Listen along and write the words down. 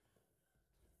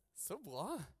Så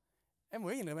bra. Jeg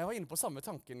må jo innrømme, jeg var inne på samme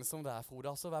tanken som deg,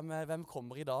 Frode. Altså, hvem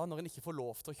kommer i dag når en ikke får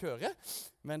lov til å kjøre?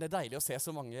 Men det er deilig å se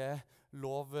så mange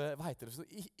hva heter det,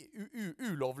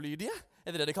 ulovlydige,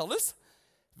 er det det kalles?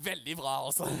 Veldig bra,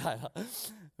 altså.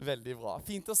 Veldig bra.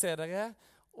 Fint å se dere.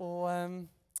 Og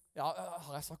ja,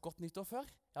 har jeg sagt godt nyttår før?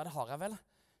 Ja, det har jeg vel.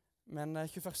 Men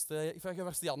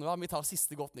 21. januar, vi tar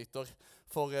siste godt nyttår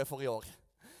for i år.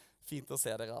 Fint å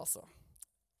se dere, altså.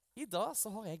 I dag så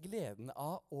har jeg gleden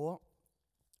av å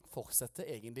fortsette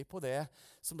egentlig på det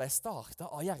som ble startet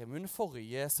av Gjermund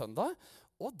forrige søndag.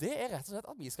 Og det er rett og slett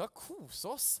at vi skal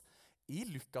kose oss i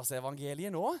Lukas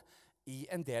evangeliet nå i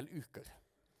en del uker.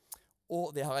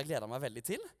 Og det har jeg gledet meg veldig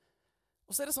til.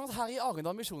 Og så er det sånn at her i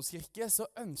Arendal misjonskirke så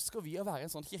ønsker vi å være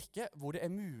en sånn kirke hvor det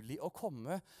er mulig å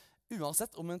komme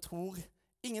uansett om en tror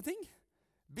ingenting,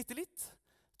 bitte litt,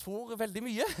 tror veldig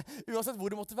mye. Uansett hvor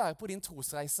du måtte være på din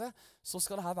trosreise, så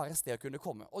skal det her være et sted å kunne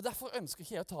komme. Og derfor ønsker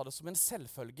ikke jeg å ta det som en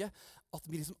selvfølge at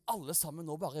vi liksom alle sammen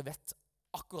nå bare vet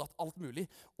akkurat alt mulig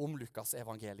om Lukas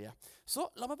evangeliet. Så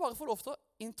la meg bare få lov til å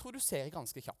introdusere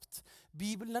ganske kjapt.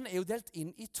 Bibelen er jo delt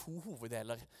inn i 2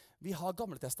 hoveddeler. Vi har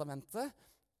Gamle testamentet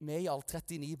med i alt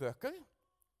 39 bøker,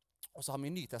 og så har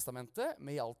vi Nytestamentet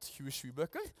med i alt 27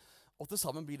 bøker, og til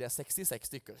sammen blir det 66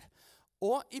 stykker.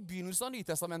 Og i begynnelsen av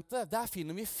Nytestamentet, der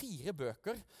finner vi 4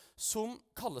 bøker som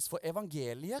kalles for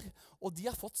evangelier, og de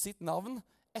har fått sitt navn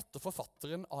etter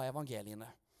forfatteren av evangeliene.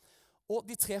 Og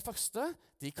de 3 første,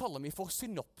 de kaller vi for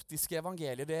synoptiske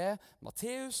evangelier. Det er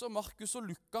Matteus og Markus og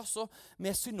Lukas, og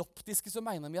med synoptiske så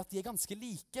mener vi at de er ganske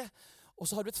like. Og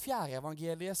så har du et 4.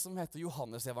 evangelie som heter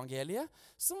Johannes evangeliet,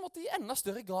 som måtte i enda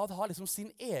større grad ha liksom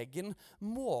sin egen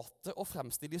måte å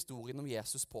fremstille historien om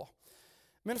Jesus på.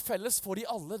 Men felles for de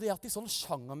alle, det er at de sånn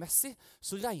sjangermessig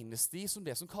så regnes de som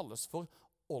det som kalles for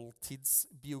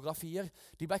oldtidsbiografier.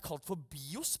 De ble kalt for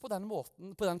bios på den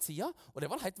måten, på den tida, og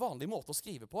det var en helt vanlig måte å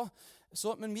skrive på.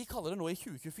 Men vi kaller det nå i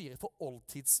 2024 for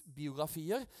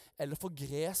oldtidsbiografier, eller for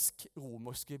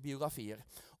gresk-romerske biografier.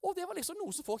 Og det var liksom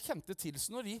noe som folk kjente til,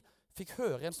 så når de fikk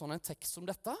høre en sånn tekst som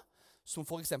dette, som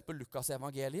for eksempel Lukas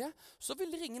evangeliet, så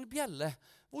vil det ringe en bjelle,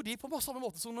 hvor de på samme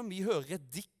måte som når vi hører et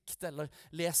dikt, eller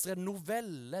leser en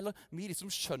novelle, eller vi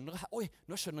liksom skjønner, oi,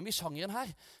 nå skjønner vi sjangeren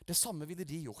her. Det samme ville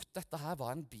de gjort. Dette her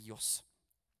var en bios.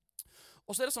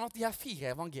 Og så er det sånn at de her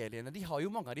 4 evangeliene, de har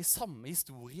jo mange av de samme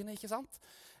historiene, ikke sant?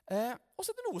 Og så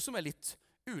er det noe som er litt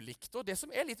ulikt, og det som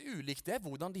er litt ulikt, det er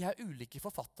hvordan de her ulike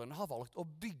forfatterne har valgt å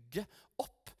bygge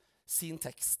opp sin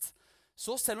tekst.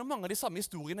 Så selv om mange av de samme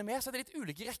historiene er med, så er det litt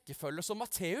ulike rekkefølger. Så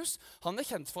Matteus, han er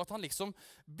kjent for at han liksom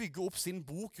bygger opp sin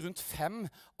bok rundt 5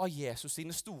 av Jesus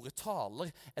sine store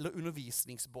taler eller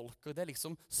undervisningsbolker. Det er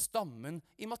liksom stammen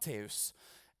i Matteus.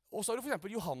 Og så har du for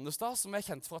eksempel Johannes da, som er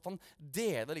kjent for at han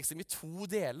deler liksom i 2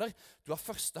 deler. Du har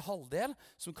første halvdel,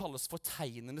 som kalles for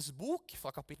tegnenes bok,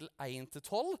 fra kapittel 1 til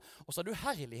 12. Og så har du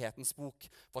herlighetens bok,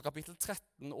 fra kapittel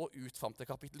 13 og ut frem til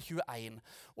kapittel 21.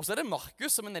 Og så er det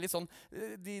Markus, som er litt sånn,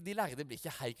 de lærde blir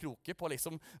ikke helt kloke på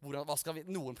liksom,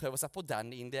 noen prøver seg på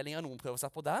den inndelingen, noen prøver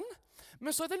seg på den.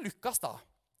 Men så er det Lukas da,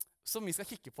 som vi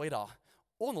skal kikke på i dag,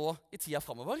 og nå i tida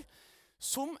fremover,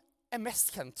 som er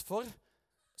mest kjent for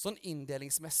sånn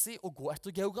inndelingsmessig å gå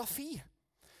etter geografi.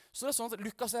 Så det er sånn at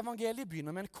Lukas evangeliet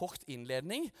begynner med en kort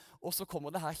innledning, og så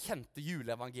kommer det her kjente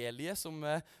juleevangeliet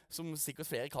som sikkert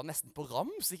flere kan nesten på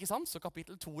rams, ikke sant? Så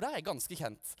kapittel 2 der er ganske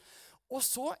kjent. Og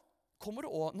så kommer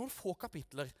det også noen få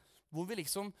kapitler hvor vi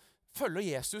liksom følger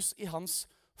Jesus i hans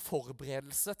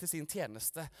forberedelse til sin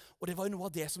tjeneste. Og det var jo noe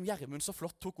av det som Gjermund så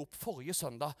flott tok opp forrige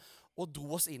søndag og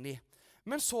dro oss inn i.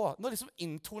 Men så, når liksom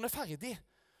introen er ferdig,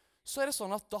 så er det sånn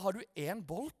at da har du en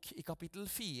bolk i kapittel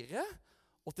 4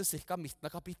 og til cirka midten av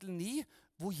kapittel 9,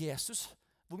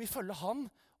 hvor vi følger han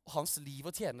og hans liv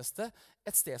og tjeneste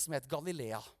et sted som heter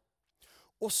Galilea.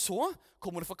 Og så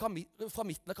kommer det fra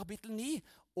midten av kapittel 9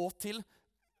 og til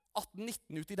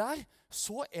 18-19 uti der,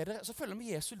 så følger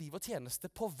vi Jesu liv og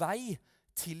tjeneste på vei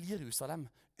til Jerusalem.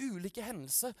 Ulike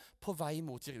hendelser på vei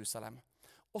mot Jerusalem.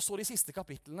 Og så de siste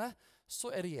kapitlene, så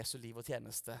er det Jesu liv og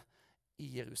tjeneste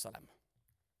i Jerusalem.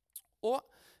 Og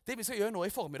det vi skal gjøre nå i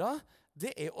formiddag,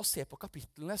 det er å se på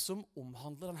kapitlene som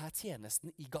omhandler denne tjenesten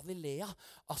i Galilea,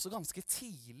 altså ganske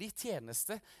tidlig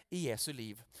tjeneste i Jesu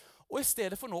liv. Og i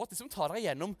stedet for nå at de som tar dere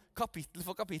gjennom kapittel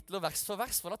for kapittel og vers for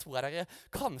vers, for da tror jeg dere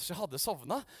kanskje hadde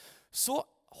sovnet, så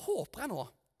håper jeg nå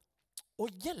å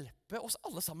hjelpe oss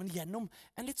alle sammen gjennom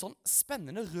en litt sånn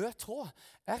spennende rød tråd.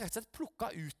 Jeg har rett og slett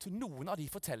plukket ut noen av de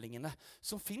fortellingene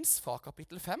som finnes fra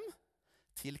kapittel 5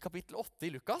 til kapittel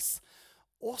 8 i Lukas.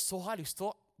 Og så har jeg lyst til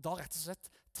å da rett og slett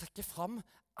trekke fram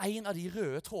en av de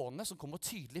røde trådene som kommer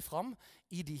tydelig fram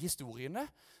i de historiene,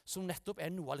 som nettopp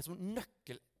er noe av liksom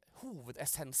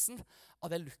hovedessensen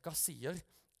av det Lukas sier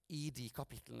i de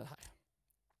kapitlene her.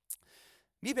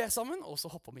 Vi ber sammen, og så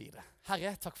hopper vi i det.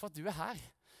 Herre, takk for at du her,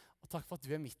 og takk for at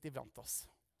du midt iblant oss.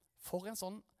 For en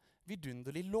sånn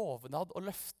vidunderlig lovnad og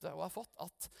løfte og har fått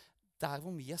at der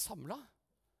hvor vi samlet,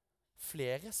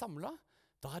 flere samlet,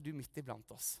 da du midt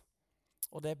iblant oss.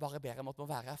 Og det bare ber jeg om at det må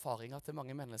være erfaringer til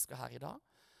mange mennesker her i dag.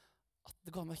 At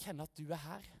det går an å kjenne at du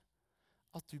her,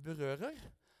 at du berører,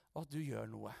 og at du gjør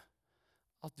noe.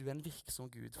 At du en virksom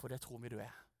Gud, for det tror vi du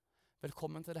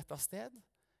Velkommen til dette sted,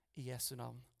 i Jesu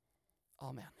navn.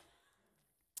 Amen.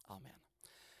 Amen.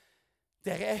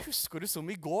 Dere, jeg husker det som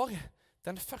i går.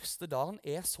 Den første dagen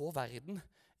jeg så verden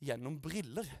gjennom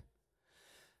briller.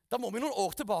 Da må vi noen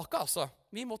år tilbake, altså.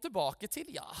 Vi må tilbake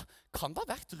til, kan det ha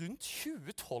vært rundt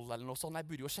 2012 eller noe sånt? Jeg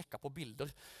burde jo sjekke på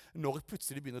bilder når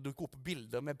plutselig begynner å dukke opp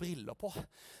bilder med briller på.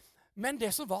 Men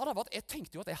det som var da, var at jeg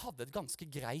tenkte jo at jeg hadde et ganske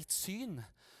greit syn.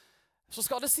 Så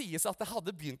skal det sies at jeg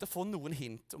hadde begynt å få noen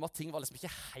hint om at ting var liksom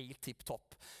ikke helt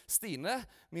tipp-topp. Stine,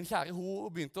 min kjære, hun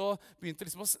begynte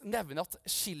liksom å nevne at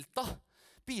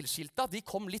bilskilta, de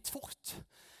kom litt fort.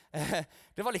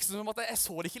 Det var liksom som at jeg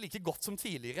så det ikke like godt som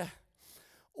tidligere.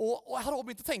 Og jeg hadde også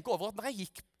begynt å tenke over at når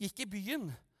jeg gikk i byen,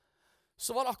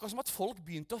 så var det akkurat som at folk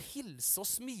begynte å hilse og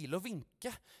smile og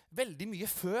vinke veldig mye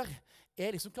før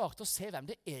jeg liksom klarte å se hvem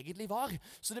det egentlig var.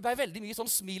 Så det ble veldig mye sånn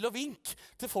smil og vink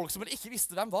til folk som ikke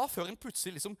visste hvem var, før en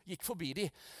plutselig liksom gikk forbi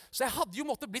dem. Så jeg hadde jo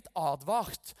måttet blitt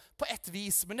advart på et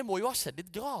vis, men det må jo ha skjedd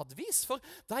litt gradvis. For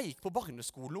da jeg gikk på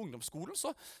barneskolen og ungdomsskolen,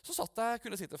 så satt jeg,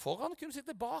 kunne sitte foran, kunne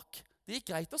sitte bak. Det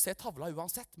gikk greit å se tavla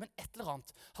uansett, men et eller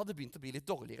annet hadde begynt å bli litt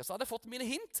dårligere. Så hadde jeg fått mine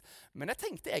hint, men jeg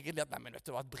tenkte egentlig at nei, men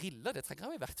vet du hva, briller, det trenger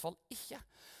jeg i hvert fall ikke.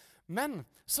 Men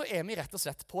så vi rett og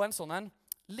slett på en sånn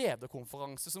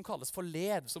lederkonferanse som kalles for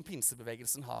LED, som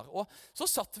pinsebevegelsen har. Og så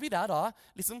satt vi der da,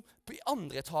 liksom i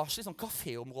andre etasje, i sånn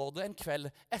kaféområde en kveld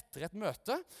etter et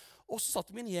møte, og så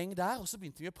satt vi en gjeng der, og så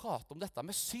begynte vi å prate om dette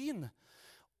med syn.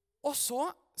 Og så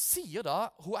sier da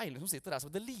hun ene som sitter der,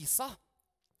 som heter Lisa,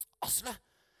 Asle,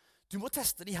 du må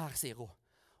teste de her, sier hun.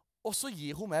 Og så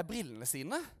gir hun meg brillene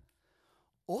sine,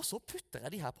 og så putter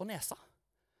jeg de her på nesa.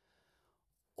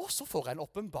 Og så får jeg en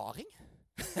åpenbaring.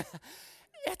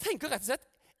 Jeg tenker rett og slett,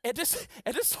 er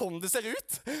det sånn det ser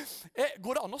ut?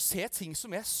 Går det an å se ting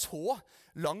som så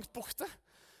langt borte?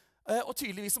 Og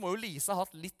tydeligvis må jo Lisa ha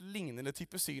hatt litt lignende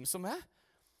type syn som meg.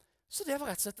 Så det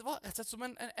var rett og slett som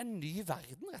en ny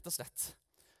verden, rett og slett.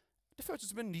 Det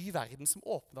føltes som en ny verden som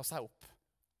åpnet seg opp.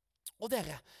 Og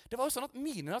dere, det var jo sånn at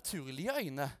mine naturlige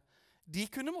øyne, de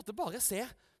kunne måtte bare se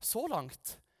så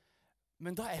langt.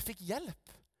 Men da jeg fikk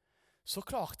hjelp, så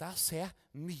klarte jeg å se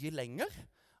mye lenger,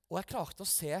 og jeg klarte å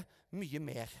se mye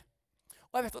mer.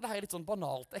 Og jeg vet at dette er et litt sånn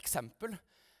banalt eksempel,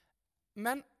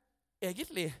 men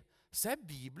egentlig så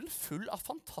Bibelen full av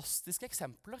fantastiske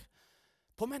eksempler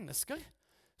på mennesker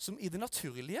som i det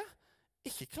naturlige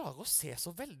ikke klarer å se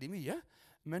så veldig mye,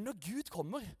 men når Gud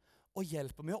kommer og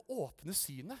hjelper med å åpne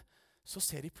synet, så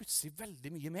ser de plutselig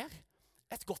veldig mye mer.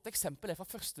 Et godt eksempel fra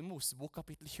 1. Mosebok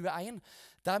kapittel 21.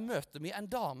 Der møter vi en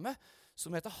dame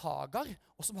som heter Hagar,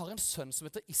 og som har en sønn som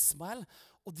heter Ismael.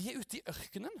 Og de ute i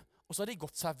ørkenen, og så har de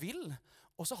gått seg vill,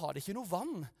 og så har de ikke noe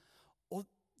vann. Og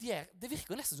det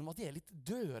virker nesten som at de litt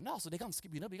døende, altså det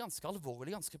begynner å bli ganske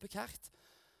alvorlig, ganske prekært.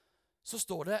 Så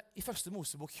står det i 1.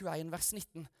 Mosebok 21, vers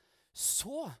 19,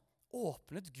 så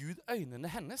åpnet Gud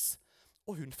øynene hennes,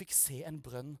 og hun fikk se en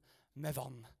brønn med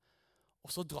vann.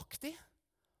 Og så drakk de,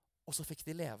 og så fikk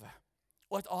de leve.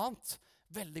 Og et annet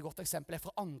veldig godt eksempel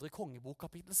fra 2. kongebok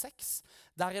kapittel 6.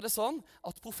 Der det sånn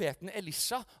at profeten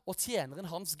Elisha og tjeneren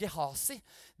hans Gehazi,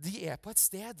 de på et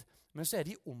sted, men så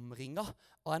de omringet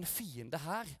av en fiende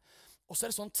her. Og så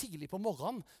det sånn tidlig på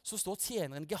morgenen, så står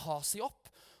tjeneren Gehazi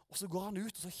opp, og så går han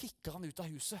ut, og så kikker han ut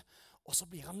av huset, og så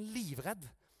blir han livredd.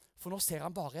 For nå ser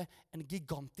han bare en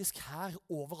gigantisk hær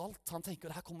overalt. Han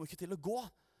tenker, det her kommer jo ikke til å gå.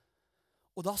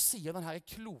 Og da sier den her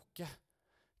kloke,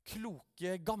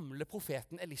 gamle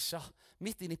profeten Elisha,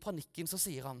 midt inn i panikken, så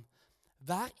sier han,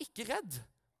 vær ikke redd.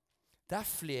 Det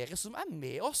flere som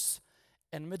med oss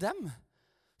enn med dem.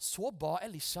 Så ba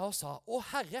Elisha og sa, å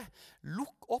Herre,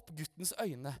 lukk opp guttens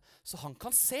øyne, så han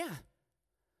kan se.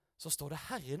 Så står det,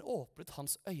 Herren åpnet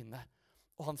hans øyne,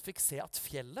 og han fikk se at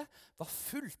fjellet var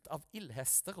fullt av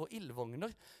ildhester og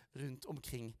ildvogner rundt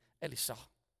omkring Elisha.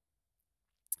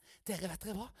 Dere vet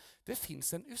hva? Det finnes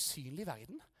en usynlig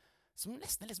verden som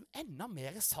nesten liksom enda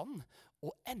mer sann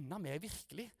og enda mer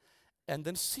virkelig enn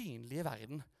den synlige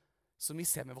verden som vi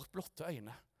ser med vårt blotte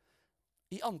øyne.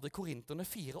 I 2. Korinterne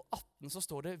 4:18 så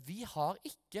står det, vi har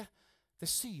ikke det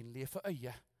synlige for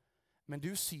øyet, men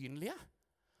det usynlige.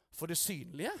 For det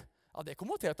synlige, det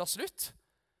kommer til å ta slutt.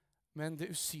 Men det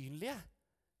usynlige,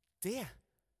 det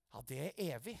er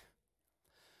evig.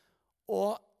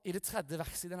 Og i det tredje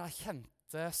verset i denne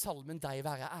kjente salmen «Deg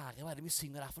være ære», hva er det vi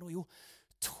synger der for noe? Jo,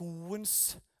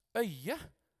 troens øye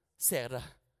ser det.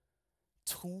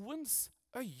 Troens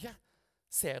øye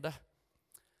ser det.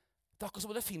 Det er akkurat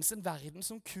som om det finnes en verden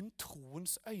som kun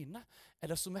troens øyne,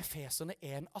 eller som Efeserne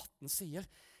 1,18 sier,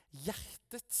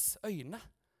 hjertets øyne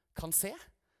kan se.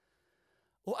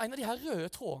 Og en av de her røde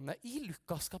trådene i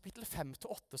Lukas kapittel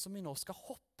 5-8 som vi nå skal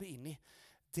hoppe inn i,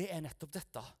 det er nettopp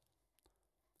dette.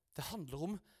 Det handler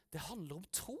om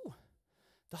tro.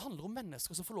 Det handler om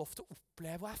mennesker som får lov til å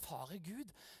oppleve og erfare Gud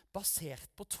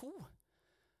basert på tro.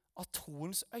 At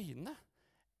troens øyne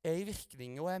er i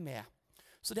virkning og er med.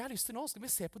 Så det jeg har lyst til nå, skal vi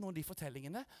se på noen av de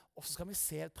fortellingene, og så skal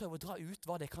vi prøve å dra ut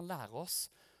hva det kan lære oss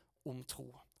om tro.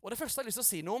 Og det første jeg har lyst til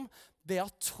å si noe om, det er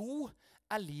at tro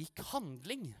er lik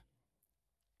handling.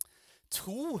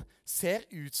 Tro ser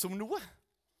ut som noe.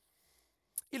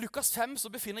 I Lukas 5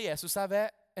 så befinner Jesus seg ved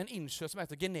en innsjø som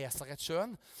heter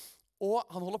Genesaretsjøen, og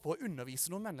han holder på å undervise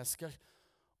noen mennesker.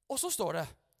 Og så står det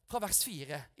fra vers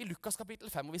 4 i Lukas kapittel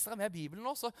 5, og hvis dere er med i Bibelen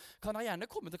nå, så kan dere gjerne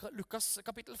komme til Lukas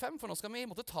kapittel 5, for nå skal vi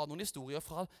måtte ta noen historier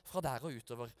fra der og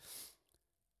utover.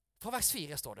 Fra vers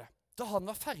 4 står det: Da han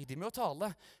var ferdig med å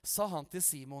tale, sa han til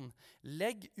Simon,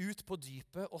 «Legg ut på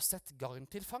dypet og sett garn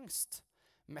til fangst.»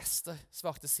 «Mester»,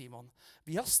 svarte Simon,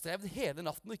 «vi har strevd hele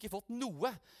natten og ikke fått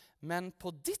noe, men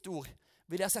på ditt ord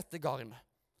vil jeg sette garn.»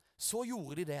 Så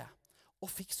gjorde de det, og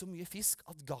fikk så mye fisk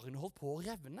at garnet holdt på å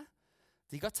revne.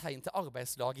 De ga tegn til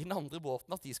arbeidslaget i den andre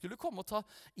båten at de skulle komme og ta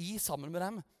i sammen med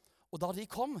dem. Og da de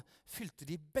kom, fylte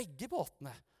de begge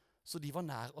båtene, så de var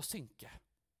nær å synke.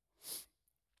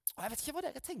 Og jeg vet ikke hva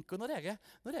dere tenker når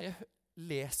dere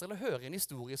leser eller hører en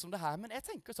historie som det her, men jeg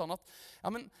tenker sånn at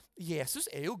Jesus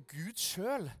er jo Gud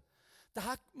selv. Det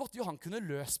her måtte jo han kunne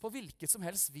løse på hvilket som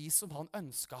helst vis som han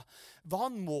ønsket. Var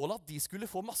han målet at de skulle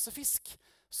få masse fisk,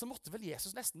 så måtte vel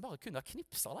Jesus nesten bare kunne ha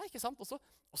knipset det, ikke sant?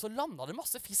 Og så landet det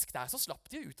masse fisk der, så slapp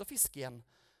de ut og fiske igjen.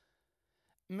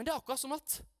 Men det er akkurat som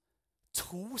at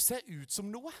tro ser ut som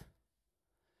noe.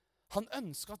 Han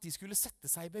ønsker at de skulle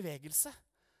sette seg i bevegelse.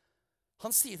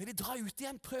 Han sier til de, dra ut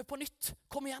igjen, prøv på nytt,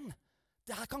 kom igjen.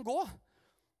 Det her kan gå.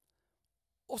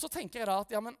 Og så tenker jeg da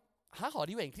at, her har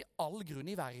de jo egentlig all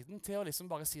grunn i verden til å liksom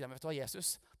bare si, vet du hva,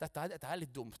 Jesus, dette er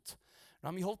litt dumt. Nå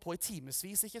har vi holdt på i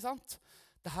timesvis, ikke sant?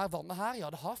 Det her vannet her, ja,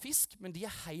 det har fisk, men de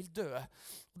er helt døde.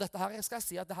 Og dette her skal jeg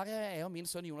si at det her er jeg og min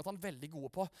sønn Jonathan veldig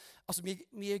gode på. Altså,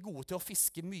 vi er gode til å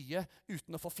fiske mye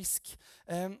uten å få fisk.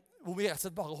 Hvor vi rett og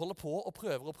slett bare holder på og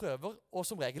prøver, og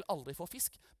som regel aldri får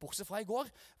fisk. Bortsett fra i går,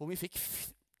 hvor vi fikk,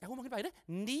 hvor mange ble det?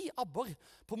 9 abbor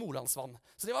på Molandsvann.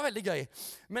 Så det var veldig gøy.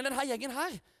 Men denne gjengen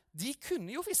her, de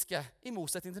kunne jo fiske, i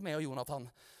motsetning til meg og Jonathan.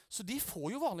 Så de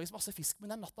får jo vanligvis masse fisk,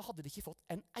 men den natta hadde de ikke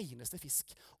fått en eneste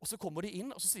fisk. Og så kommer de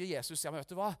inn, og så sier Jesus,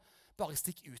 vet du hva, bare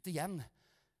stikk ut igjen.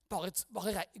 Bare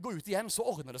gå ut igjen, så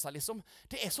ordner det seg liksom.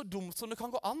 Det er så dumt som det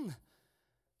kan gå an.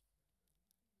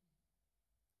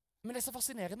 Men det er så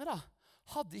fascinerende da.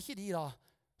 Hadde ikke de da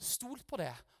stolt på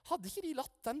det? Hadde ikke de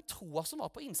latt den troa som var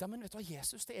på innsida, men vet du hva,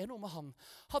 Jesus, det er noe med han.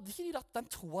 Hadde ikke de latt den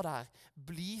troa der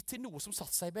bli til noe som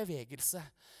satt seg i bevegelse,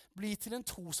 bli til en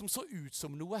tro som så ut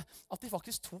som noe, at de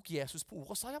faktisk tok Jesus på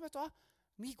ordet og sa, vet du hva,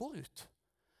 vi går ut.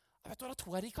 Vet du hva, da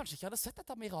tror jeg de kanskje ikke hadde sett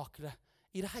dette miraklet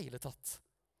i det hele tatt.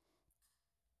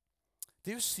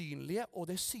 Det usynlige og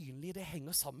det synlige, det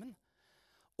henger sammen.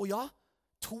 Og ja,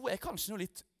 tro er kanskje noe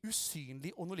litt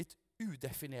usynlig og noe litt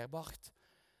udefinerbart.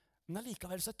 Men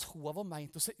allikevel så er troa vår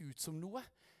meint å se ut som noe.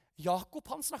 Jakob,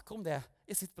 han snakker om det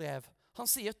i sitt brev. Han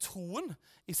sier troen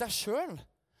i seg selv,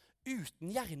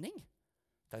 uten gjerning,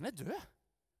 den er død.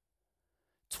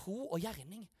 Tro og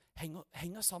gjerning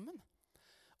henger sammen.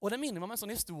 Og det minner meg om en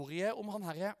sånn historie om han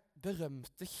her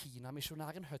berømte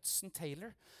Kina-misjonæren Hudson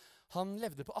Taylor. Han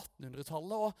levde på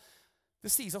 1800-tallet, og det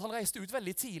sies at han reiste ut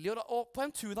veldig tidlig, og på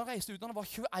en tur han reiste ut når han var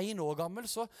 21 år gammel,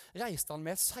 så reiste han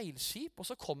med et seilskip, og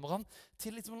så kommer han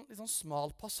til litt sånn smal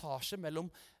passasje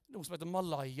mellom noe som heter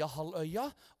Malaya-halvøya,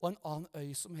 og en annen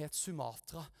øy som heter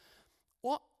Sumatra.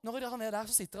 Og når han er der,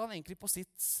 så sitter han egentlig på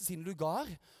sin lugar,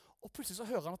 og plutselig så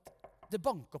hører han at det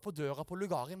banker på døra på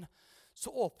lugaren.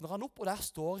 Så åpner han opp, og der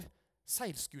står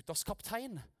seilskutas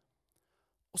kaptein.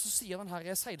 Og så sier den her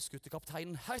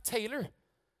seilskutekapteinen, «Herr Taylor,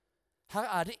 her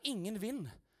er det ingen vind.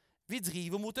 Vi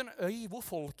driver mot en øy hvor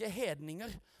folk er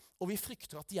hedninger, og vi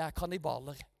frykter at de er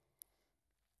kannibaler.»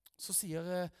 Så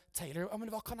sier Taylor,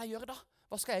 «Men hva kan jeg gjøre da?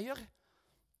 Hva skal jeg gjøre?»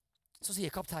 Så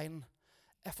sier kapteinen,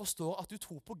 «Jeg forstår at du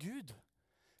tror på Gud.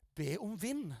 Be om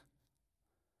vind.»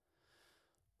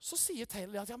 Så sier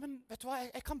Taylor, «Ja, men vet du hva,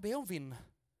 jeg kan be om vind.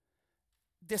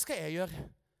 Det skal jeg gjøre.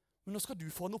 Men nå skal du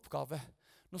få en oppgave.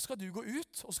 Nå skal du gå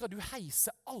ut, og så skal du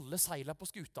heise alle seilene på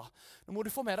skuta. Nå må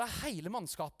du få med deg hele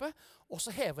mannskapet, og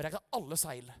så hever dere alle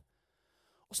seil.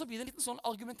 Og så blir det en liten sånn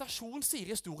argumentasjon,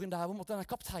 sier historien der, hvor denne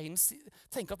kapteinen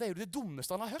tenker at det er jo det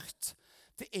dummeste han har hørt.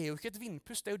 Det er jo ikke et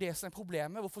vindpust, det er jo det som er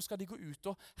problemet. Hvorfor skal de gå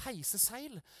ut og heise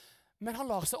seil? Men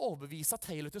han lar seg overbevise av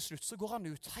Taylor til slutt, så går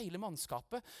han ut, hele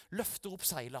mannskapet, løfter opp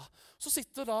seila. Så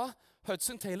sitter da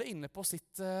Hudson Taylor inne på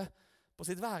sitt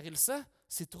værelse,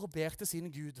 sitter og ber til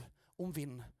sin Gud om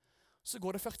vind. Så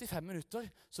går det 45 minutter,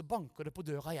 så banker det på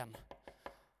døra igjen.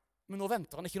 Men nå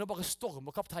venter han ikke, nå bare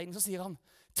stormer kapteinen, så sier han,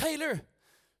 Taylor,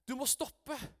 du må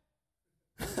stoppe.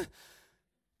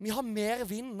 Vi har mer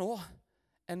vind nå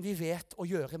enn vi vet å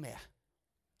gjøre med.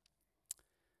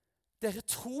 Dere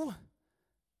tro,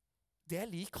 det er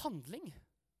lik handling.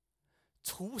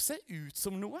 Tro ser ut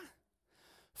som noe.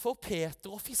 For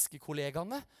Peter og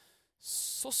fiskekollegene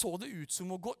så det ut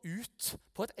som å gå ut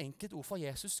på et enkelt ord fra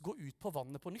Jesus, gå ut på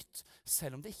vannet på nytt,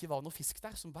 selv om det ikke var noe fisk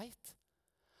der som beit.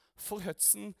 For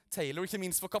Hudson Taylor, ikke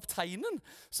minst for kapteinen,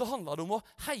 så handlet det om å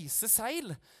heise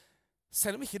seil,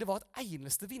 selv om ikke det var et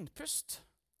eneste vindpust.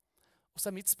 Og så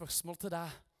er mitt spørsmål til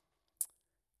deg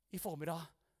i formiddag,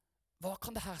 hva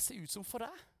kan det her se ut som for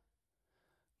deg?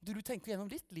 Du tenker gjennom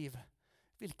ditt liv,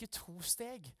 hvilke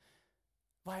trosteg,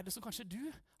 hva er det som kanskje du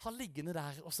har liggende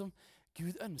der, og som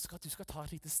Gud ønsker at du skal ta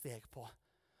et lite steg på,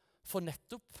 for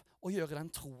nettopp å gjøre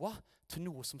den troa til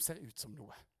noe som ser ut som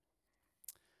noe.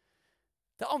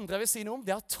 Det andre jeg vil si noe om,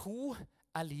 det er at tro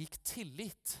er lik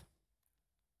tillit.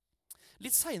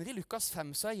 Litt senere i Lukas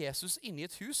 5 så er Jesus inne i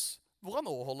et hus, hvor han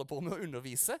også holder på med å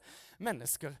undervise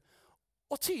mennesker.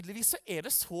 Og tydeligvis så er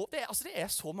det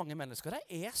så mange mennesker,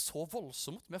 det er så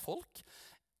voldsomt med folk,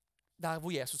 der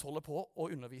hvor Jesus holder på å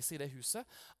undervise i det huset,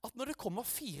 at når det kommer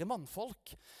 4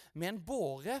 mannfolk med en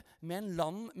båre, med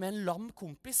en lam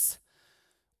kompis,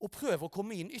 og prøver å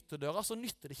komme inn ytterdøra, så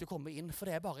nytter det ikke å komme inn, for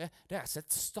det er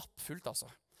sett stappfullt, altså.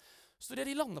 Så det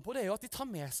de lander på, det er jo at de tar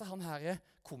med seg han her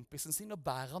kompisen sin og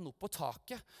bærer han opp på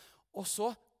taket, og så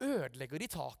ødelegger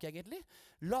de taket egentlig,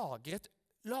 lager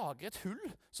et hull,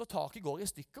 så taket går i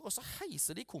stykker, og så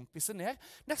heiser de kompisen ned,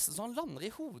 nesten så han lander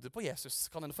i hodet på Jesus,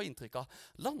 kan en få inntrykk av.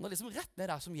 Lander liksom rett ned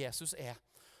der som Jesus er.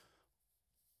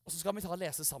 Og så skal vi ta og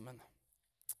lese sammen.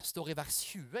 Det står i vers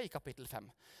 20 i kapittel 5.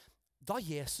 Da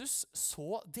Jesus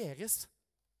så deres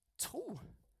tro,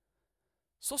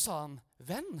 så sa han,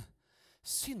 venn,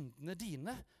 syndene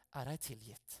dine er deg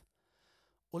tilgitt.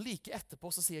 Og like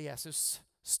etterpå så sier Jesus,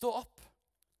 stå opp,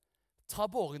 ta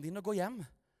båren din og gå hjem.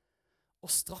 Og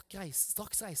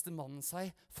straks reiste mannen seg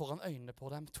foran øynene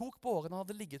på dem, tok båren han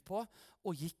hadde ligget på,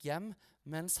 og gikk hjem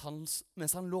mens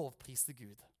han lovpriste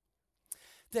Gud.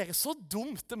 Dere, så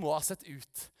dumt det må ha sett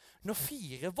ut når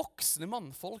 4 voksne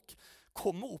mannfolk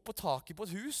kommer opp på taket på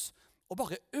et hus og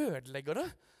bare ødelegger det,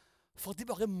 for at de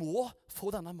bare må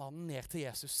få denne mannen ned til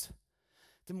Jesus.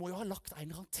 Det må jo ha lagt en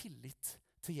eller annen tillit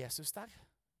til Jesus der.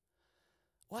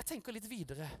 Og jeg tenker litt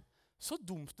videre, så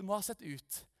dumt det må ha sett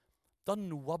ut da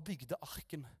Noah bygde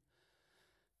arken.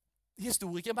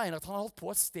 Historikere mener at han har holdt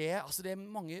på et sted,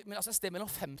 et sted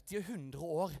mellom 50 og 100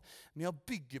 år med å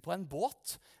bygge på en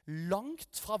båt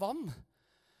langt fra vann.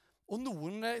 Og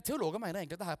noen teologer mener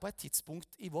egentlig at dette er på et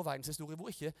tidspunkt i vår verdenshistorie hvor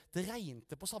ikke det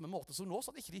regnte på samme måte som nå,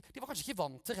 så at de var kanskje ikke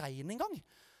vant til regn engang.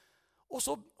 Og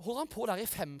så holder han på der i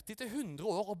 50 til 100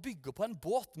 år og bygger på en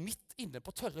båt midt inne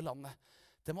på tørre landet.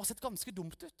 Det må ha sett ganske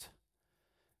dumt ut.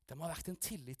 Det må ha vært en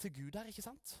tillit til Gud der, ikke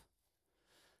sant?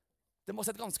 Det må ha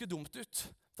sett ganske dumt ut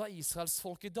da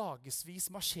Israelsfolket dagesvis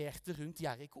marsjerte rundt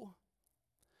Jericho.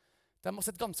 Det må ha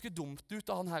sett ganske dumt ut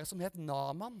da han her som het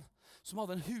Naaman, som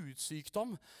hadde en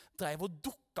hudsykdom, drev og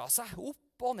dukka seg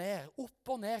opp og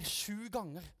ned 7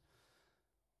 ganger.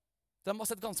 Det må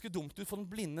ha sett ganske dumt ut for den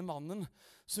blinde mannen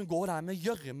som går der med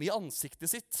gjørme i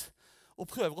ansiktet sitt og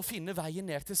prøver å finne veien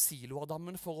ned til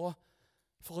Siloardammen for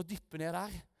å dyppe ned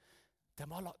der. Det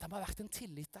må ha vært en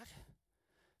tillit der.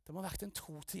 Det må ha vært en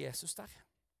tro til Jesus der.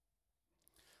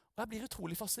 Og jeg blir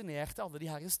utrolig fascinert av alle de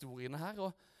her historiene her,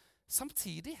 og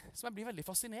samtidig som jeg blir veldig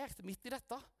fascinert midt i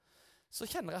dette, så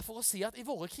kjenner jeg for å si at i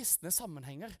våre kristne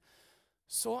sammenhenger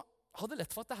så har det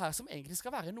lett for at det her som egentlig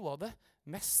skal være noe av det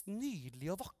mest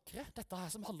nydelige og vakre, dette her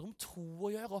som handler om tro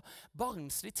å gjøre, og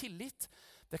barnslig tillit,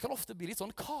 det kan ofte bli litt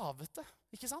sånn kavete,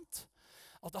 ikke sant?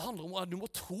 At det handler om at du må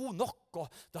tro nok,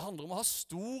 og det handler om å ha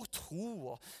stor tro,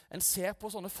 og en ser på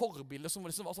sånne forbilder som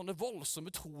liksom var sånne voldsomme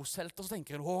troshelter, og så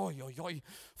tenker en, oi,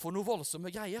 for noe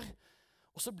voldsomme greier.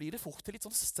 Og så blir det fort til litt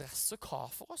sånn stress og kav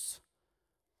for oss.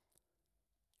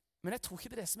 Men jeg tror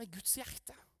ikke det er det som er Guds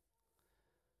hjerte.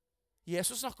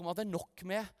 Jesus snakker om at det er nok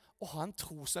med å ha en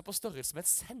tro som er på størrelse med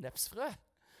et sennepsfrø.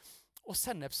 Og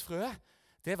sennepsfrøet,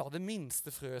 det var det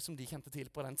minste frøet som de kjente til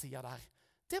på den tiden der.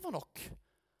 Det var nok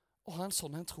å ha en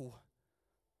sånn en tro.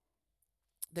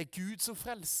 Det er Gud som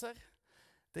frelser.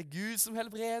 Det er Gud som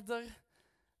helbreder.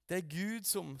 Det er Gud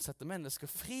som setter mennesker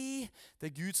fri. Det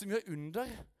er Gud som gjør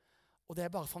under. Og det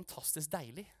er bare fantastisk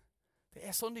deilig. Det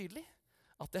er så nydelig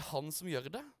at det er han som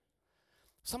gjør det.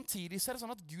 Samtidig så er det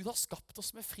sånn at Gud har skapt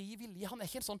oss med fri vilje. Han er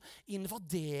ikke en sånn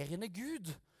invaderende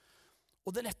Gud.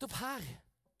 Og det er nettopp her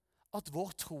at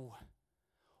vår tro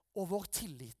og vår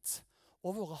tillit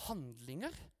og våre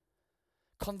handlinger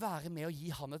kan være med å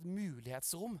gi han et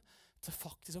mulighetsrom til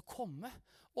faktisk å komme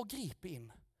og gripe inn.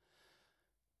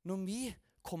 Når vi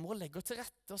kommer og legger til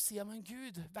rette og sier, men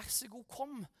Gud, vær så god,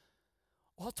 kom,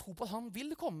 og har tro på at han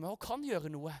vil komme og kan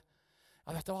gjøre noe,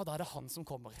 ja, vet du hva, da er det han som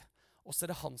kommer, og så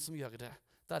er det han som gjør det.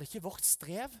 Da er det ikke vårt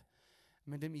strev,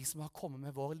 men det er vi som har kommet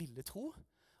med vår lille tro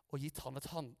og gitt han et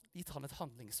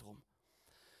handlingsrom.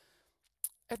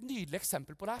 Et nydelig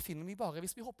eksempel på det finner vi bare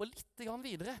hvis vi hopper litt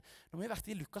videre. Nå har vi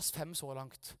vært i Lukas 5 så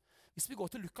langt. Hvis vi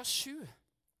går til Lukas 7,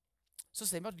 så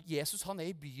ser vi at Jesus han er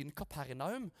i byen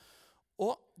Kapernaum.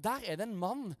 Og der er det en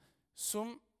mann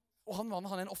som, og han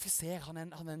er en offiser, han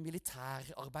er en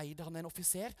militærarbeider, han er en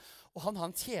offiser, og han har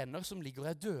en tjener som ligger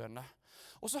og er døende.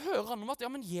 Og så hører han om at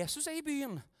ja, men Jesus er i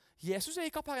byen, Jesus er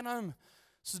i Kapernaum,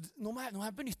 så nå må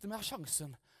jeg benytte meg av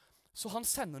sjansen. Så han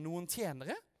sender noen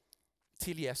tjenere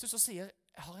til Jesus og sier,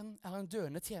 jeg har en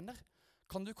døende tjener,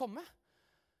 kan du komme?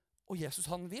 Og Jesus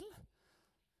han vil.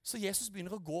 Så Jesus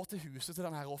begynner å gå til huset til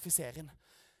denne offiseren.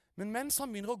 Men mens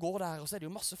han begynner å gå der, og så er det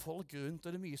jo masse folk rundt,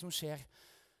 og det er mye som skjer,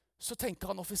 så tenker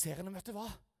han offiseren, vet du hva?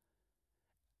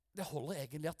 Det holder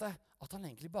egentlig at han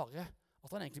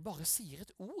egentlig bare sier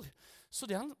et ord. Så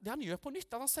det han gjør på nytt,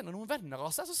 at han sender noen venner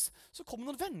av seg, så kommer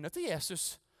noen venner til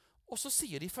Jesus, og så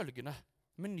sier de følgende,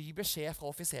 med ny beskjed fra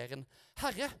offiseren,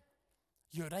 Herre,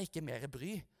 gjør deg ikke mer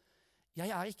bry.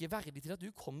 Jeg er ikke verdig til at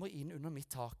du kommer inn under mitt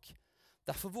tak.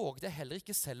 Derfor våget jeg heller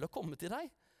ikke selv å komme til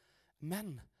deg.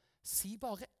 Men si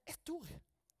bare ett ord,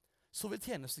 så vil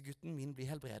tjenestegutten min bli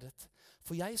helbredet.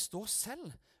 For jeg står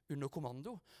selv under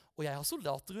kommando, og jeg har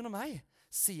soldater under meg.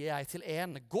 Sier jeg til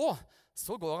en, gå,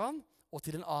 så går han, og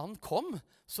til en annen, kom,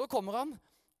 så kommer han,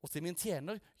 og til min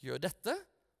tjener, gjør dette,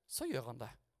 så gjør han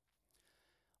det.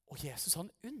 Og Jesus han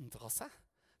undret seg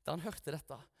da han hørte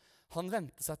dette. Han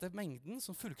vendte seg til mengden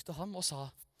som fulgte ham og sa,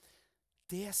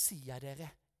 det sier jeg dere,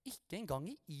 ikke engang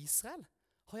i Israel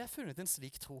har jeg funnet en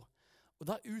slik tro. Og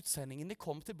da utsendingene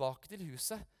kom tilbake til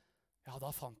huset, ja,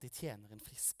 da fant de tjeneren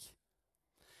frisk.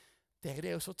 Det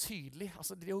er jo så tydelig,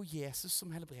 altså det er jo Jesus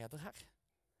som helbreder her.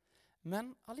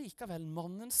 Men allikevel,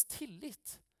 mannens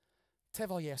tillit til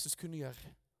hva Jesus kunne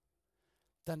gjøre,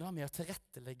 den var med å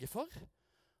tilrettelegge for,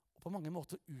 og på mange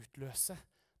måter utløse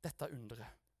dette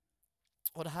underet.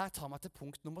 Og det her tar meg til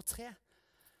punkt nummer 3,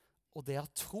 og det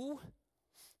at tro,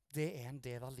 det er en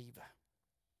del av livet.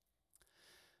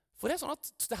 For det er sånn at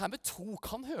det her med tro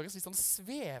kan høres litt sånn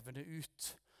svevende ut,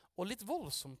 og litt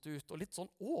voldsomt ut, og litt sånn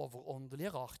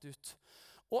overåndelig rart ut.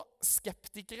 Og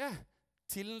skeptikere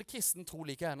til kristen tro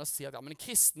liker gjerne å si at ja, men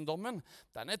kristendommen,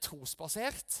 den er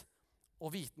trosbasert,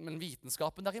 men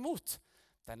vitenskapen derimot,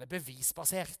 den er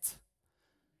bevisbasert.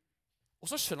 Og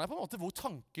så skjønner jeg på en måte hvor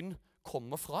tanken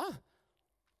kommer fra.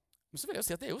 Men så vil jeg jo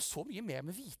si at det er jo så mye mer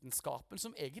med vitenskapen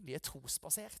som egentlig er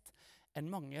trosbasert, enn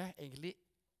mange egentlig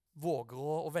våger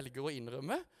og velger å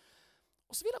innrømme.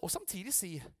 Og så vil jeg også samtidig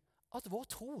si at vår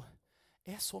tro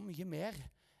er så mye mer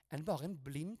enn bare en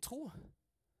blind tro.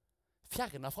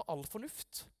 Fjernet fra all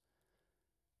fornuft.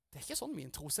 Det er ikke sånn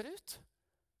min tro ser ut.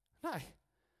 Nei.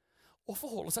 Å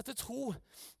forholde seg til tro,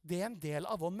 det er en del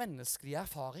av vår menneskelige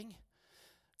erfaring.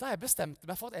 Da jeg bestemte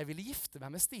meg for at jeg ville gifte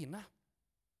meg med Stine,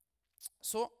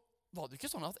 så var det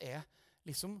ikke sånn at jeg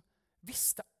liksom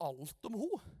visste alt om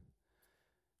henne.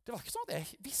 Det var ikke sånn at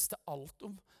jeg visste alt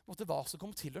om hva som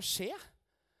kom til å skje.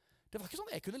 Det var ikke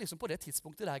sånn at jeg kunne liksom på det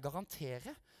tidspunktet der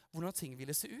garantere hvordan ting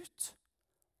ville se ut.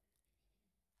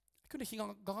 Jeg kunne ikke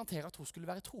engang garantere at hun skulle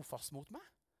være trofast mot meg.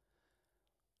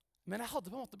 Men jeg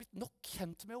hadde på en måte blitt nok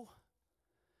kjent med henne.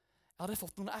 Jeg hadde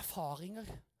fått noen erfaringer.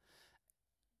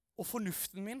 Og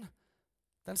fornuften min,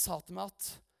 den sa til meg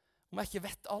at om jeg ikke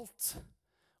vet alt,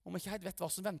 om jeg ikke helt vet hva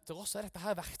som venter oss, så er dette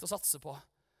her verdt å satse på.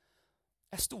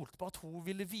 Jeg stolte på at hun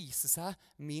ville vise seg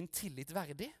min tillit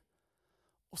verdig.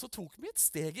 Og så tok vi et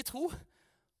steg i tro,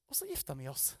 og så gifta vi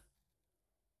oss.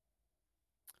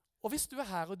 Og hvis du er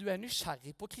her og du er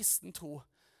nysgjerrig på kristen tro,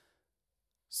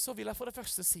 så vil jeg for det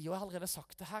første si, og jeg har allerede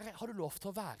sagt det, her har du lov til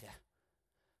å være.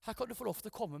 Her kan du få lov til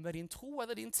å komme med din tro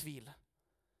eller din tvil.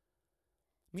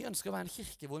 Vi ønsker å være en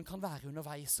kirke hvor en kan være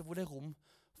underveis, og hvor det er rom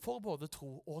for både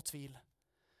tro og tvil.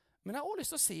 Men jeg har også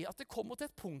lyst til å si at det kommer til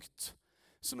et punkt,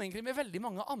 som egentlig med veldig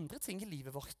mange andre ting i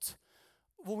livet vårt,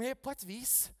 hvor vi på et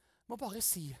vis må bare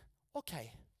si, ok,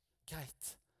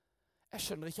 greit, jeg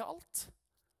skjønner ikke alt,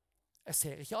 jeg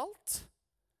ser ikke alt,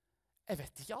 jeg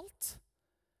vet ikke alt,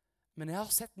 men jeg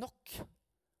har sett nok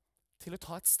til å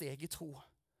ta et steg i tro,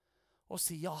 og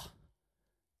si ja,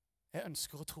 jeg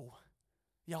ønsker å tro.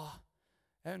 Ja,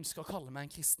 jeg ønsker å kalle meg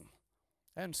en kristen.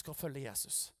 Jeg ønsker å følge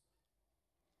Jesus.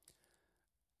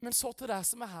 Men så til deg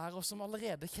som er her, og som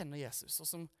allerede kjenner Jesus, og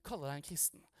som kaller deg en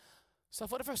kristen. Så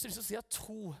jeg får det første lyst til å si at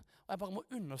tro, og jeg bare må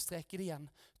understreke det igjen,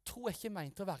 tro er ikke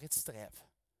meint til å være et strev.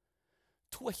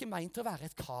 Tro er ikke meint til å være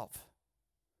et krav.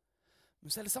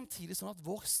 Men så er det samtidig sånn at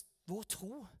vår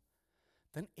tro,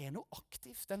 den er noe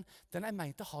aktivt. Den er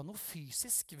meint til å ha noe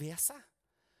fysisk ved seg.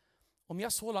 Og vi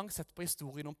har så langt sett på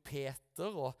historien om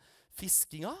Peter og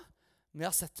fiskinga. Vi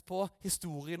har sett på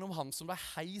historien om han som ble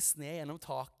heist ned gjennom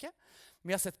taket.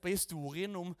 Vi har sett på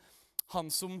historien om han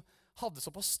som hadde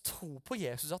såpass tro på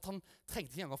Jesus at han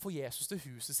trengte ikke engang å få Jesus til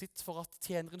huset sitt for at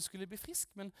tjeneren skulle bli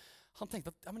frisk. Men han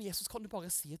tenkte at ja, men Jesus, kan du bare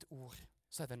si et ord,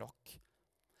 så er det nok.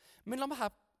 Men la meg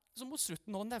her så mot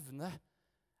slutten nå nevne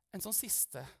en sånn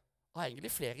siste av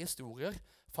egentlig flere historier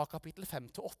fra kapittel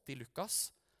 5 til 8 i Lukas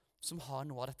som har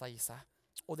noe av dette i seg.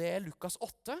 Og det er Lukas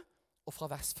 8 og fra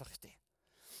vers 40.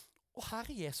 Og her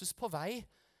er Jesus på vei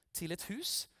til et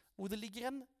hus hvor det ligger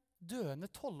en døende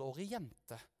 12-årig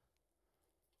jente.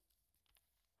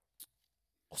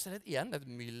 Og så er det igjen et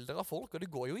mylder av folk, og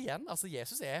det går jo igjen. Altså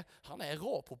Jesus han er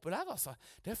råpopulær, altså.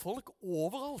 Det er folk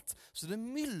overalt, så det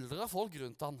myldrer av folk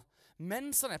rundt han.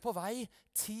 Mens han er på vei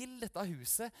til dette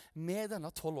huset med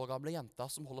denne 12 år gamle jenta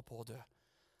som holder på å dø.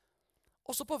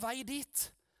 Og så på vei dit,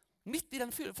 midt i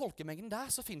den folkemengden der,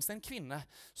 så finnes det en kvinne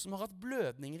som har hatt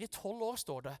blødninger i 12 år,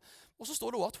 står det. Og så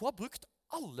står det også at hun har brukt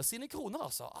alle sine kroner,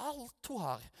 altså. Alt hun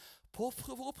har. For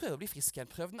å prøve å bli frisk igjen.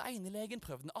 Prøv den ene legen,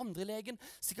 prøv den andre legen.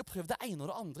 Sikkert prøv det ene og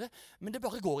det andre. Men det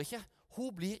bare går ikke. Hun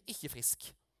blir ikke frisk.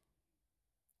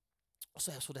 Og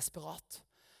så er hun så desperat.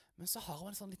 Men så har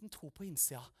hun en sånn liten tro på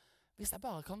innsida. Hvis jeg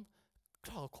bare kan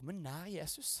klare å komme nær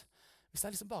Jesus, hvis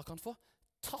jeg liksom bare kan få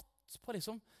tatt på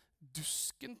liksom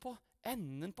dusken på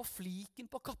enden, på fliken,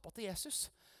 på kappa til Jesus,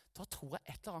 da tror jeg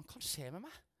et eller annet kan skje med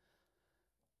meg.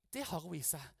 Det har hun i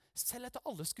seg. Selv etter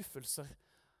alle skuffelser,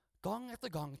 gang etter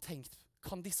gang tenkt,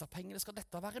 kan disse pengene, skal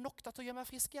dette være nok til å gjøre meg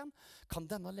frisk igjen? Kan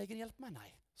denne legen hjelpe meg? Nei,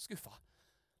 skuffa.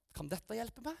 Kan dette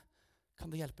hjelpe meg?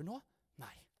 Kan det hjelpe nå?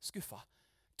 Nei, skuffa.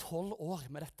 12 år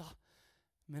med dette,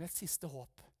 men et siste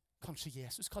håp. Kanskje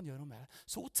Jesus kan gjøre noe med det.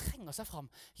 Så hun trenger seg fram.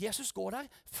 Jesus går der,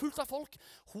 fullt av folk.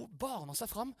 Hun baner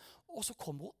seg fram, og så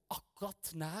kommer hun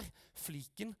akkurat nær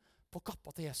fliken på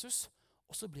kappa til Jesus,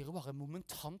 og så blir hun bare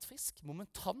momentant frisk,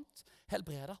 momentant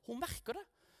helbreda. Hun merker det.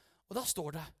 Og da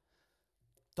står det,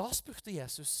 da spurte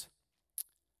Jesus,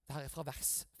 det her er fra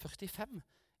vers 45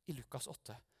 i Lukas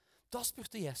 8, da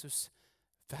spurte Jesus,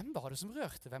 hvem var det som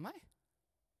rørte ved meg?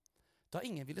 Da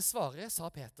ingen ville svare, sa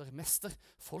Peter, mester,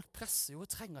 folk presser jo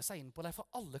og trenger seg inn på deg fra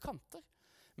alle kanter.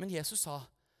 Men Jesus sa,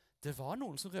 det var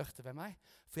noen som rørte ved meg,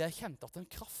 for jeg kjente at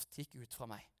en kraft gikk ut fra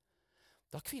meg.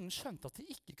 Da kvinnen skjønte at det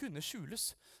ikke kunne skjules,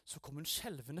 så kom hun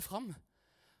skjelvende fram.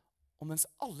 Og mens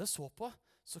alle så på,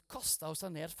 så kastet hun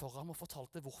seg ned for ham og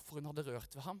fortalte hvorfor hun hadde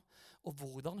rørt ved ham, og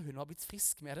hvordan hun var blitt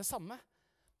frisk med det samme.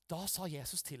 Da sa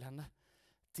Jesus til henne,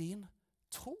 din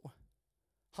tro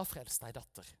har frelst deg,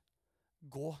 datter.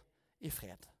 Gå i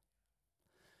fred.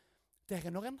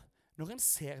 Dere, når en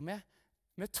ser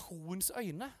med troens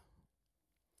øyne,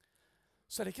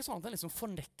 så er det ikke sånn at en liksom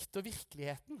fornekter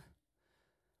virkeligheten.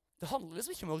 Det handler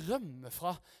liksom ikke om å rømme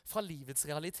fra livets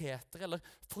realiteter, eller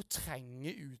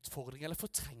fortrenge utfordringer, eller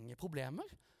fortrenge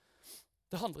problemer.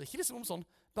 Det handler ikke liksom om sånn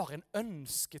bare en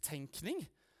ønsketenkning.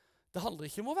 Det handler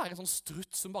ikke om å være en sånn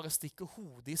strutt som bare stikker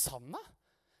hodet i sanda.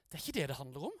 Det er ikke det det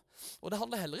handler om. Og det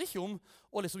handler heller ikke om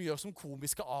å liksom gjøre som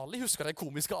komiske Ali. Husker dere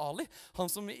komiske Ali?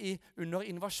 Han som under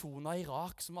invasjonen av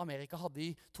Irak, som Amerika hadde i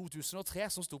 2003,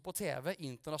 som sto på TV,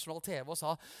 internasjonal TV, og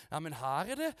sa, ja, men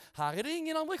her er det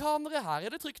ingen amerikanere, her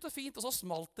er det trygt og fint, og så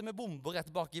smalt det med bomber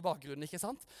rett bak i bakgrunnen, ikke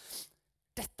sant?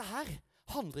 Dette her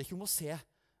handler ikke om å se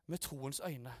med troens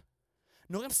øyne.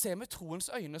 Når en ser med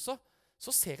troens øyne, så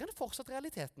ser en fortsatt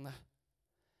realitetene.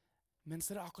 Men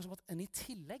så er det akkurat som at en i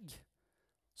tillegg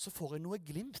så får en noe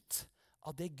glimt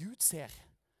av det Gud ser.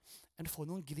 En får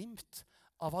noen glimt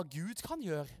av hva Gud kan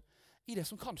gjøre i det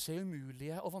som kanskje er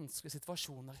umulige og vanskelige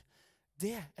situasjoner.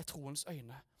 Det er troens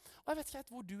øyne. Og jeg vet ikke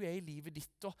helt hvor du er i livet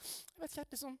ditt, og jeg vet ikke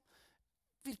helt liksom,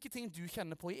 hvilke ting du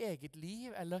kjenner på i eget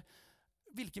liv, eller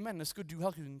hvilke mennesker du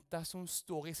har rundt deg som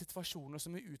står i situasjoner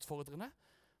som er utfordrende.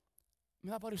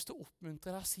 Men jeg har bare lyst til å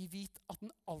oppmuntre deg og si, vit at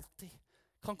den alltid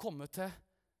kan komme til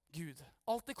Gud.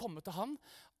 Alltid komme til han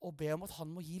og be om at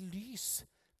han må gi lys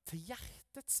til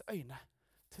hjertets øyne,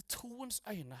 til troens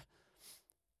øyne,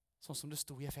 sånn som det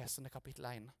stod i Efeserne kapittel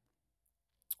 1.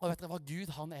 Og vet dere hva?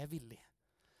 Gud, han er villig.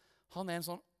 Han er en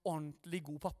sånn ordentlig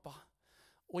god pappa.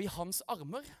 Og i hans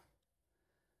armer,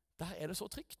 der er det så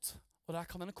trygt. Og der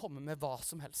kan han komme med hva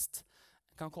som helst.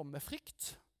 Han kan komme med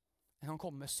frykt, han kan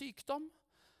komme med sykdom,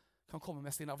 han kan komme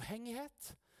med sin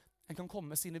avhengighet, han kan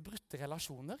komme med sine brutte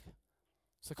relasjoner.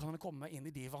 Så kan han komme inn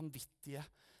i de vanvittige,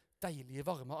 deilige,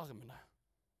 varme armene.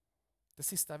 Det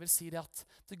siste jeg vil si, er at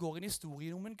det går en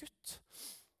historie om en gutt.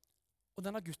 Og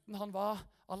denne gutten, han var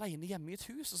alene hjemme i et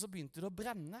hus, og så begynte det å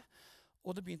brenne.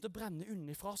 Og det begynte å brenne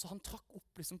unnifra, så han trakk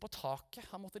opp liksom på taket.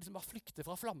 Han måtte liksom bare flykte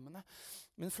fra flammene.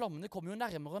 Men flammene kom jo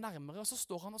nærmere og nærmere, og så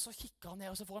står han og så kikker han ned,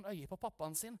 og så får han øye på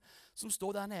pappaen sin, som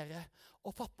står der nede.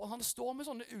 Og pappaen, han står med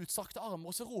sånne utsakte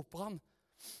armer, og så roper han,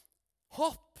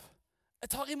 «Hopp!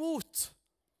 Jeg tar imot!»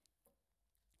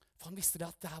 For han visste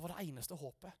det at det her var det eneste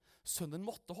håpet. Sønnen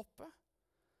måtte hoppe.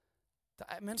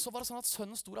 Men så var det sånn at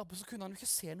sønnen stod der oppe, så kunne han jo ikke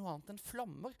se noe annet enn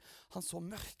flammer. Han så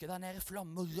mørke der nede,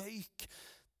 flammer, røyk.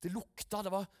 Det lukta,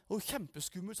 det var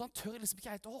kjempeskummelt, så han tør liksom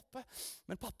ikke helt å hoppe.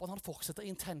 Men pappaen han fortsetter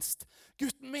intenst.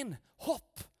 «Gutten min,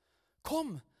 hopp!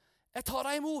 Kom! Jeg tar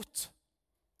deg imot!»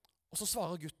 Og så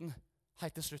svarer gutten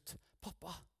helt til slutt,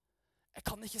 «Pappa, jeg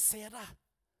kan ikke se deg!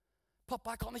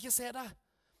 Pappa, jeg kan ikke se deg!»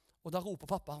 Og da roper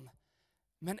pappaen,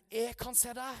 «Men jeg kan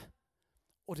se deg!»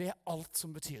 Og det er alt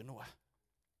som betyr noe.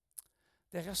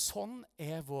 Dere, sånn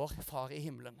er vår far i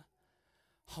himmelen.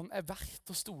 Han er verdt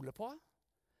å stole på.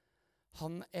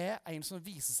 Han er en som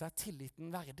viser seg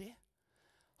tilliten verdig.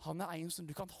 Han er en som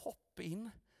du kan hoppe inn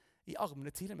i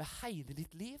armene til med hele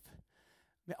ditt liv,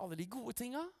 med alle de gode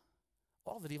tingene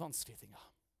og alle de vanskelige tingene.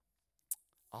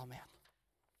 Amen.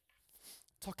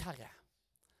 Takk, Herre,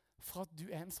 for at du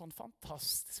er en sånn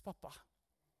fantastisk pappa.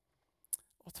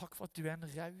 Og takk for at du er en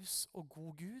raus og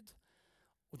god Gud,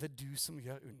 og det er du som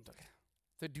gjør under.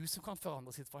 Det er du som kan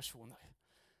forandre situasjoner.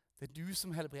 Det er du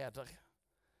som helbreder.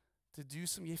 Det er du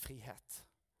som gir frihet.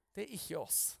 Det er ikke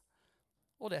oss.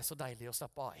 Og det er så deilig å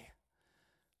slappe av i.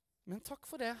 Men takk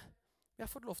for det. Vi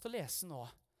har fått lov til å lese nå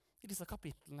i disse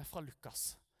kapitlene fra Lukas.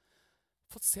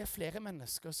 Fått se flere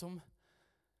mennesker som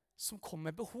kom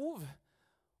med behov,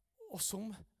 og som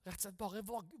rett og slett bare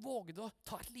vågde å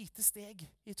ta et lite steg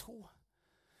i tro.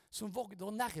 Som vågde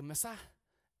å nærme seg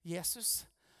Jesus.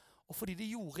 Og fordi de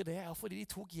gjorde det, og fordi de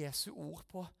tok Jesu ord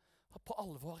på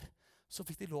alvor, så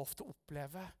fikk de lov til å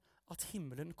oppleve at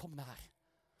himmelen kom nær.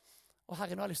 Og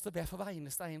Herre, nå har jeg lyst til å be for hver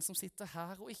eneste en som sitter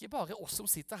her, og ikke bare oss som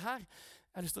sitter her.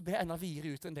 Jeg har lyst til å be enda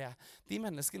videre ut enn det. De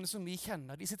menneskene som vi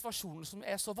kjenner, de situasjonene som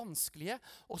er så vanskelige,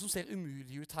 og som ser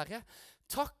umulige ut, Herre.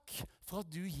 Takk for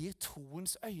at du gir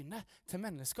troens øyne til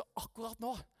mennesker akkurat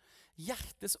nå.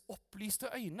 Hjertets opplyste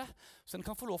øyne, så en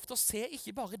kan få lov til å se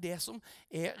ikke bare det som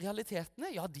er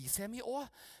realitetene, ja, de ser vi også,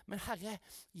 men Herre,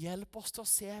 hjelp oss til å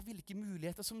se hvilke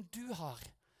muligheter som du har,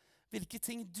 hvilke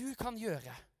ting du kan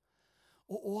gjøre,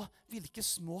 og hvilke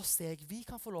små steg vi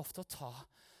kan få lov til å ta,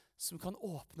 som kan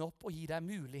åpne opp og gi deg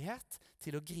mulighet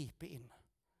til å gripe inn.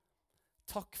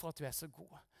 Takk for at du er så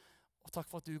god, og takk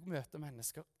for at du møter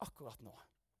mennesker akkurat nå.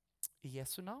 I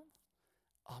Jesu navn,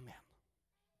 amen.